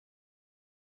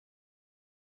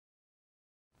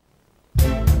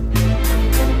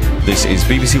This is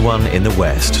BBC One in the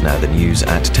West. Now the news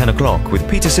at 10 o'clock with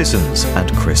Peter Sissions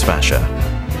and Chris Vacher.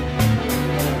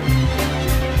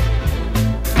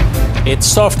 It's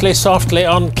softly, softly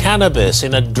on cannabis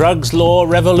in a drugs law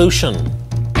revolution.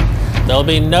 There'll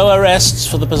be no arrests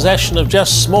for the possession of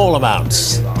just small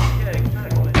amounts.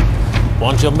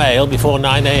 Want your mail before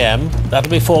 9 a.m?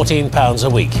 That'll be £14 a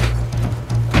week.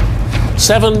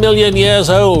 7 million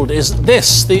years old. Is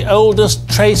this the oldest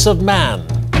trace of man?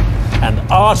 And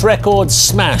art records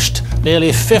smashed. Nearly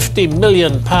 £50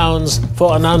 million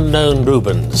for an unknown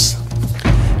Rubens.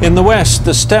 In the West,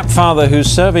 the stepfather who's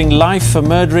serving life for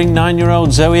murdering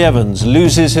 9-year-old Zoe Evans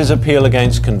loses his appeal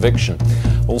against conviction.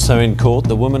 Also in court,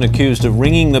 the woman accused of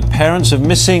ringing the parents of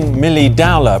missing Millie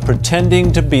Dowler,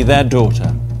 pretending to be their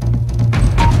daughter.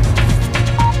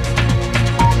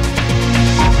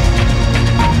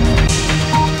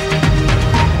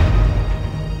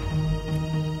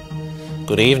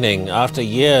 Good evening. After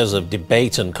years of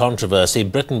debate and controversy,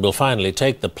 Britain will finally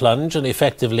take the plunge and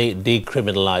effectively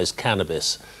decriminalise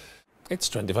cannabis. It's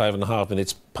 25.5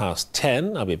 minutes past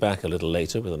 10. I'll be back a little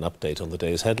later with an update on the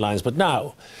day's headlines. But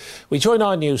now, we join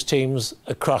our news teams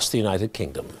across the United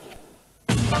Kingdom.